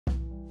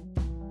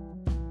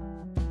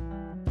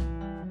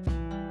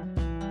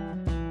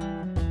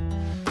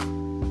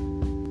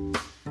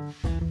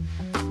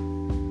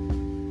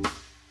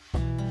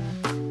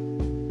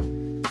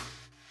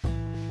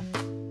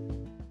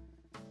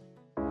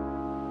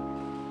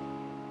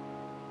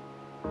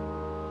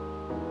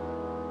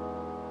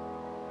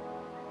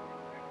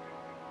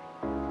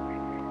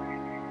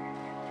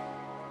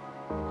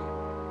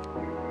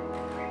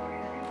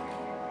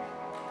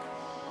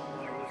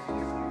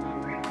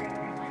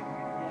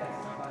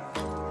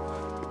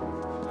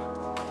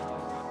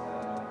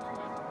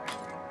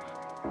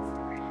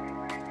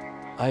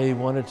I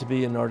wanted to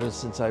be an artist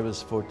since I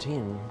was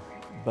 14,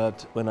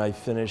 but when I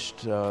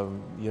finished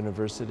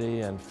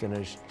university and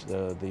finished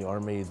the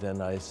army,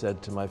 then I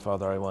said to my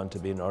father I wanted to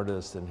be an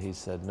artist, and he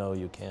said, no,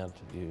 you can't.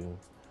 You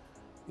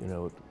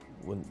know,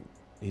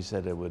 he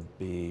said it would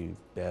be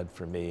bad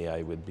for me,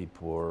 I would be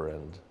poor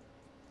and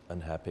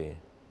unhappy,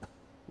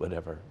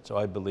 whatever. So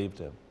I believed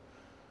him.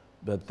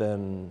 But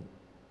then,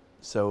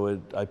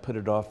 I put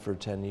it off for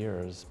 10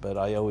 years, but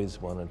I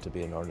always wanted to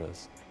be an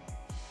artist.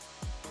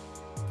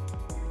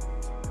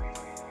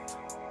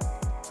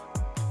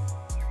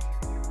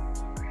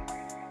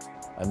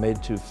 I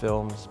made 2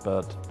 films,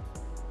 but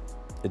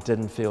it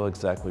didn't feel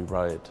exactly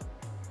right.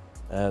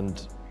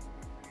 And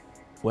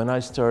when I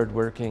started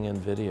working in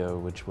video,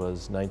 which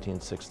was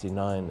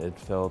 1969, it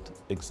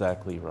felt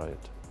exactly right.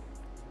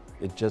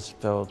 It just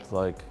felt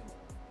like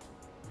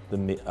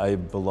I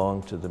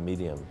belonged to the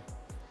medium.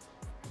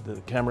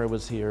 The camera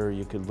was here,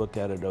 you could look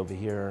at it over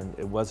here, and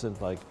it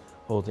wasn't like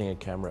holding a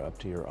camera up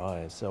to your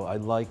eye. So I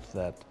liked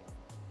that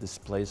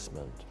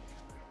displacement.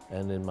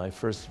 And in my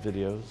first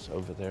videos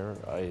over there,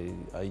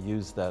 I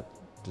used that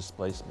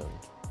displacement.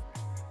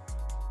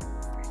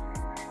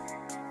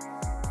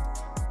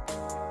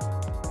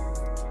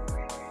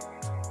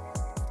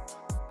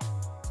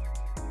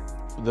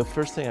 The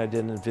first thing I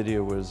did in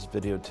video was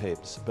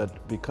videotapes,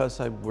 but because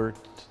I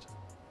worked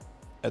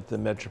at the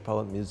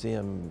Metropolitan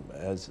Museum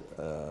as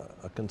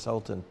a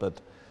consultant, but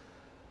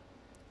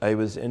I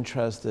was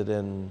interested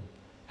in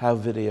how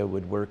video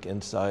would work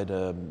inside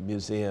a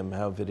museum,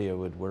 how video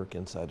would work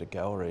inside a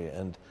gallery.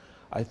 And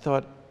I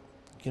thought,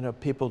 you know,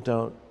 people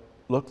don't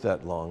look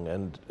that long,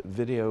 and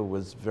video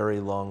was very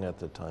long at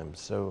the time.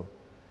 So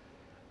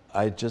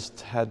I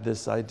just had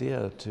this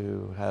idea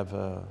to have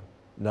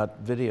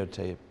not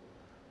videotape,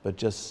 but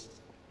just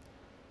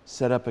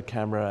set up a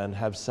camera and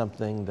have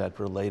something that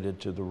related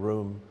to the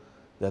room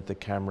that the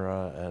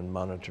camera and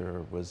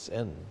monitor was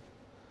in.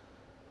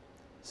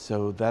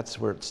 So that's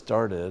where it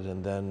started,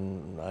 and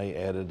then I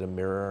added a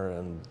mirror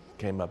and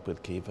came up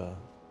with Kiva.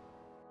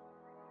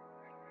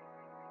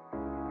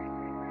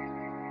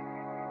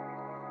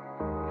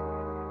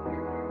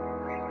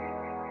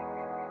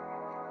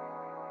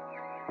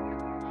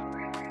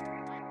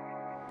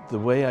 The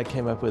way I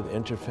came up with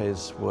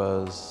interface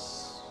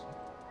was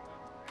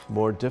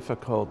more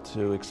difficult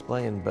to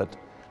explain, but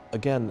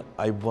again,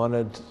 I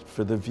wanted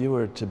for the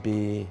viewer to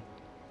be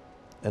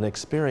an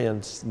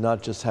experience,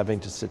 not just having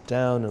to sit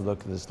down and look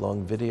at this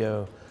long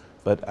video,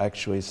 but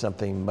actually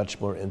something much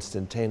more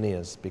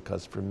instantaneous,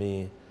 because for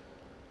me,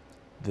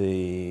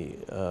 the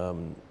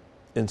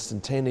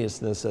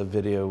instantaneousness of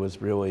video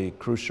was really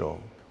crucial.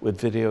 With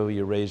video,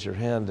 you raise your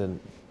hand and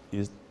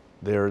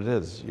there it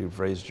is, you've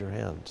raised your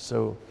hand.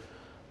 So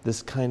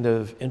this kind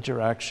of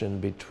interaction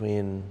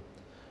between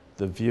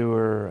the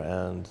viewer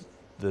and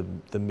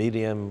the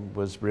medium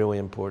was really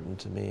important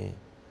to me.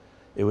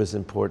 It was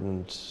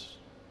important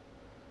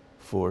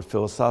for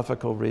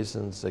philosophical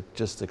reasons, like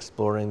just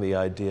exploring the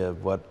idea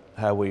of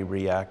how we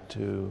react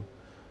to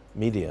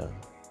media.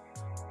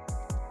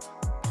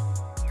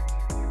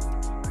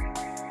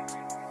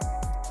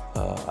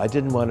 I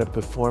didn't want to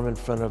perform in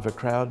front of a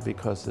crowd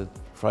because it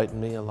frightened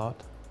me a lot.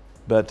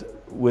 But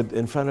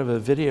in front of a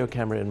video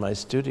camera in my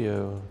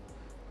studio,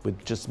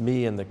 with just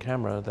me and the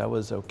camera, that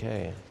was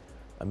okay.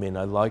 I mean,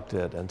 I liked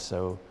it, and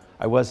so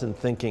I wasn't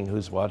thinking,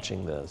 who's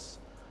watching this?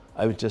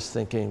 I was just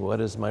thinking,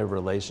 what is my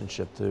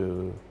relationship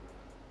to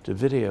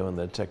video and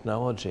the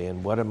technology,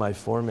 and what am I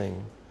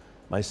forming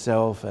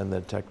myself and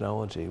the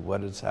technology?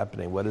 What is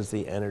happening? What is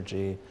the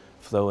energy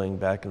flowing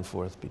back and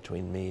forth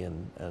between me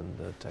and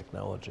the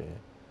technology?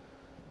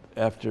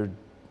 After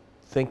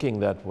thinking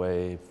that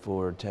way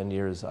for 10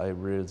 years, I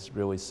was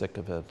really sick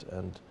of it,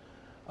 and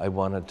I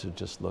wanted to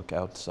just look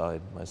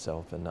outside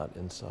myself and not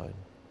inside.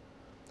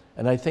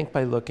 And I think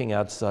by looking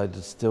outside,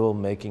 it's still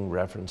making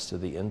reference to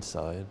the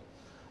inside.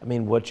 I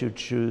mean, what you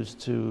choose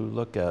to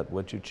look at,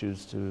 what you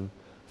choose to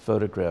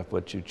photograph,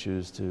 what you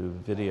choose to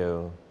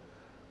video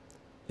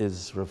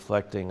is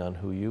reflecting on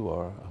who you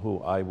are, who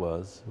I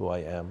was, who I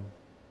am.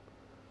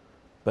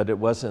 But it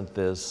wasn't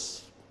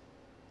this,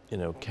 you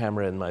know,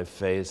 camera in my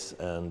face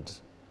and,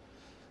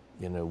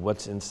 you know,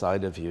 what's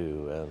inside of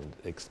you, and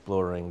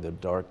exploring the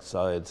dark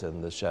sides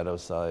and the shadow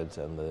sides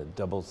and the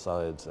double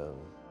sides. And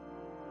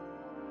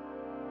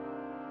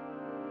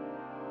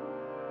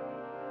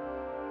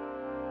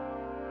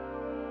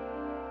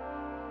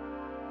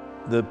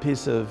the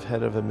piece of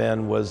Head of a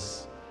Man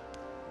was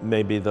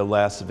maybe the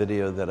last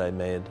video that I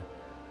made.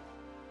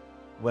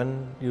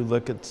 When you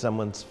look at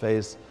someone's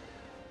face,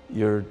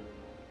 you're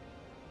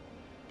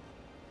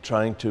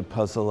trying to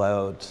puzzle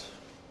out,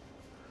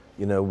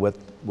 you know,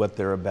 what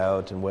they're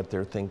about and what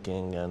they're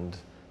thinking, and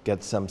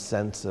get some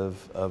sense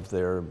of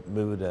their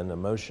mood and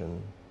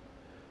emotion.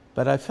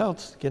 But I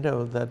felt, you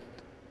know, that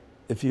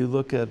if you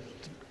look at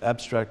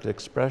abstract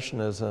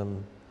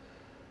expressionism,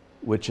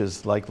 which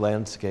is like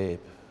landscape,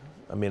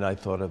 I mean, I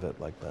thought of it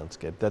like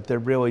landscape, that they're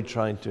really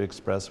trying to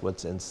express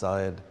what's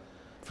inside.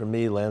 For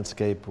me,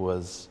 landscape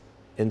was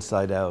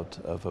inside out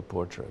of a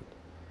portrait.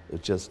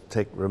 It's just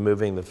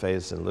removing the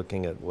face and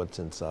looking at what's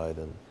inside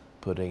and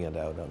putting it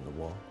out on the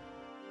wall.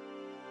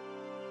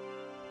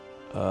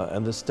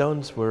 And the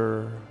stones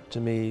were,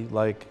 to me,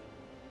 like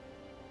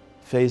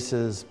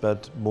faces,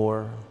 but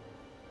more.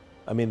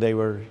 I mean, they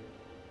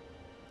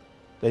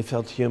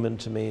felt human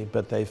to me,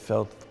 but they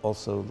felt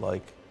also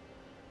like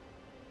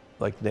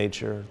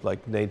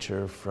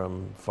nature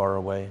from far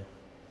away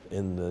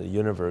in the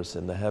universe,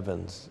 in the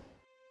heavens.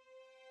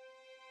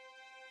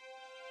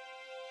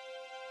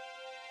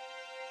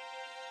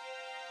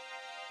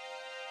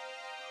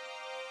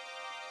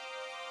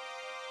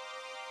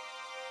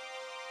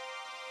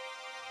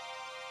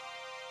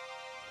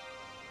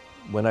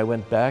 When I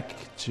went back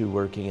to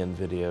working in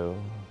video,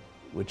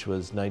 which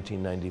was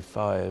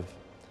 1995,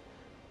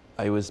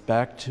 I was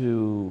back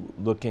to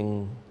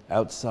looking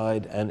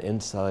outside and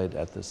inside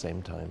at the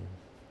same time.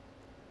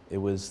 It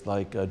was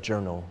like a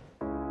journal.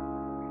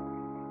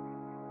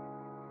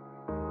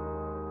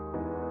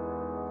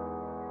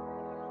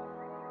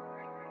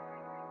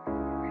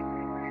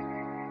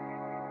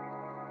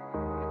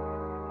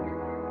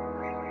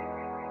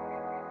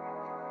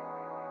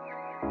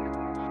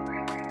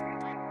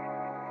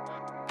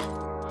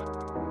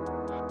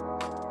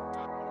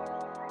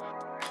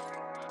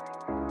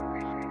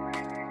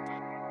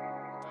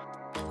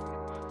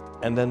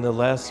 And then the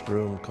last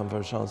room,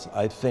 Convergence,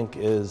 I think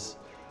is,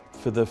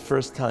 for the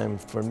first time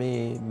for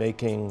me,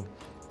 making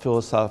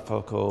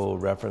philosophical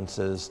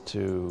references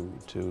to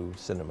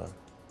cinema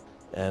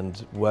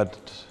and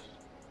what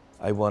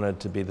I wanted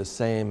to be the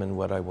same and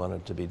what I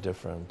wanted to be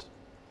different.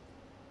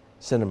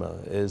 Cinema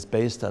is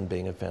based on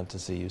being a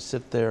fantasy. You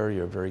sit there,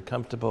 you're very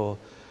comfortable,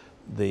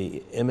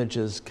 the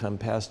images come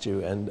past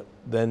you, and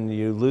then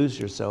you lose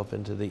yourself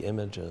into the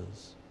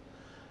images.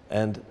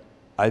 And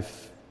I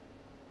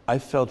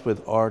felt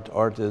with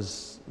art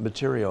is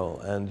material,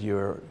 and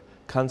you're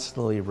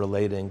constantly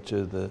relating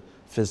to the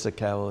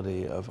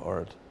physicality of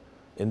art.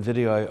 In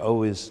video, I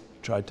always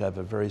tried to have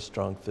a very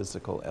strong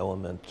physical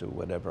element to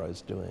whatever I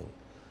was doing.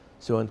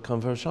 So in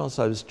Convergence,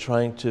 I was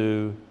trying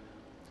to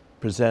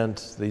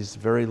present these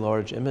very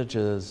large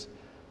images,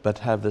 but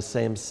have the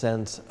same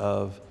sense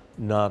of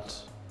not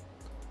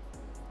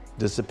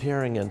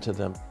disappearing into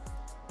them.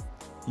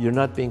 You're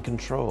not being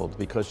controlled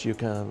because you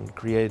can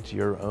create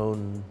your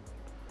own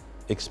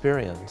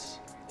experience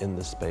in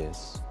the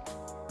space.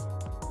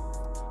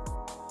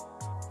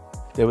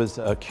 There was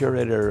a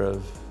curator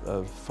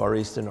of Far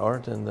Eastern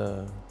art in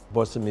the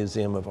Boston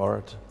Museum of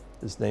Art.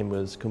 His name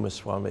was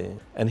Kumaswamy.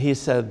 And he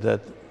said that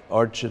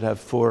art should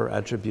have 4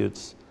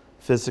 attributes: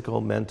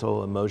 physical,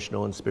 mental,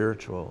 emotional, and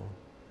spiritual.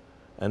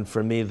 And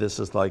for me, this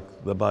is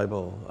like the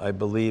Bible. I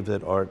believe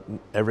that art,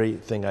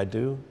 everything I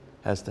do,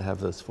 has to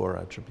have those 4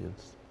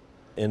 attributes.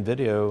 In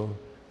video,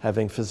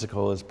 having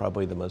physical is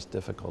probably the most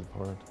difficult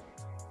part.